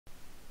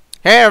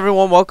Hey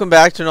everyone, welcome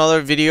back to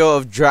another video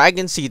of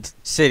Dragon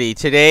City.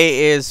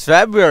 Today is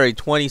February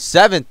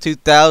 27th,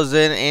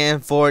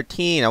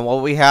 2014, and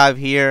what we have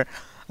here,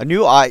 a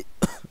new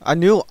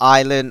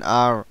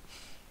island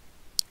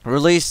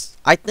released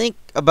I think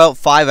about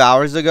 5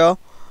 hours ago.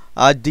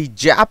 The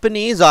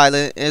Japanese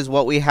island is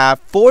what we have.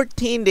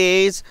 14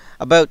 days,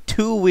 about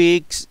 2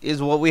 weeks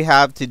is what we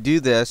have to do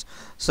this.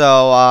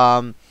 So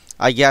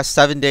I guess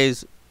 7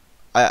 days.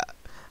 I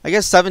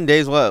guess 7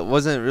 days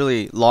wasn't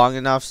really long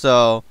enough,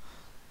 so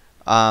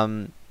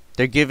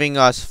they're giving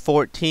us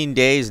 14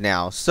 days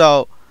now.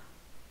 So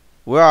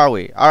where are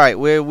we? Alright,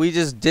 we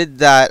just did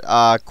that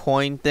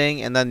coin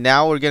thing, and then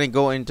now we're gonna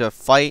go into a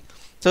fight.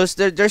 So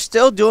they're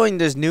still doing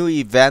this new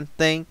event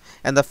thing,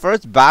 and the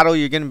first battle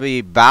you're gonna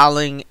be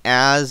battling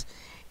as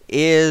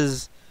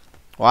is,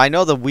 well, I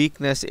know the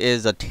weakness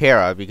is a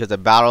Terra because I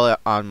battle it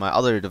on my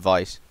other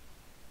device.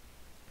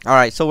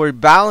 Alright, so we're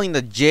battling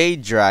the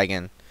Jade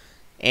Dragon,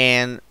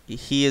 and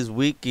he is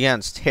weak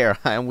against Terra,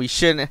 and we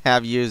shouldn't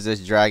have used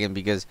this dragon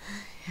because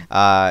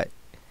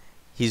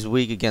he's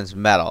weak against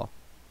metal.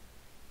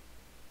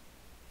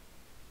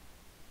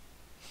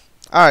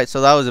 Alright,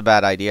 so that was a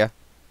bad idea.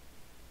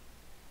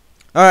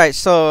 Alright,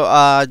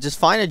 so just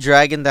find a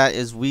dragon that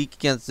is weak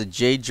against the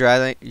Jade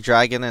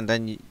Dragon, and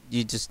then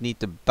you just need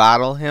to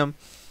battle him.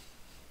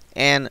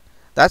 And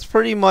that's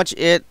pretty much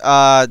it.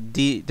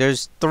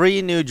 There's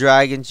 3 new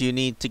dragons you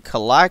need to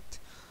collect,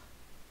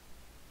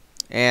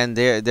 and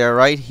they're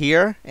right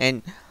here.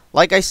 And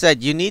like I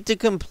said, you need to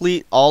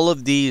complete all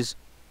of these.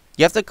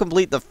 You have to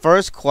complete the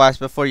first quest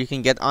before you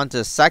can get onto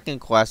the second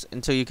quest,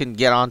 until you can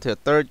get onto the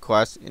third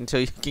quest, until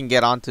you can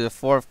get onto the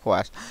fourth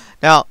quest.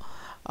 Now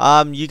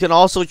you can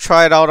also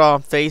try it out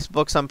on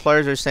Facebook. Some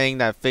players are saying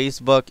that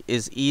Facebook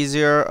is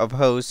easier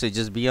opposed to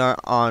just be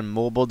on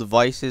mobile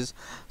devices.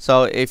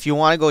 So if you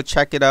want to go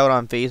check it out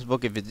on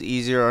Facebook, if it's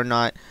easier or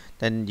not,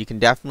 then you can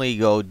definitely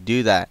go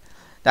do that.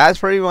 That's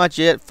pretty much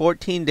it.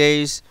 14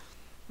 days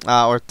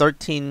or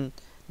 13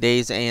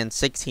 days and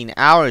 16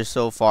 hours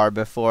so far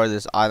before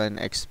this island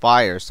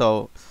expires.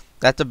 So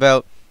that's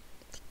about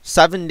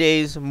 7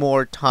 days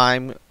more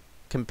time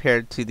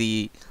compared to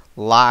the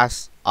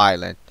last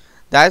island.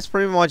 That's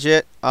pretty much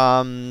it.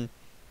 Anyways,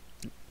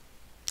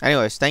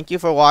 thank you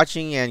for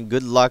watching, and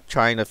good luck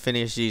trying to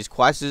finish these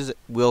quests.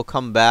 We'll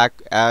come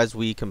back as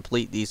we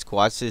complete these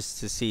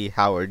quests to see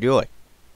how we're doing.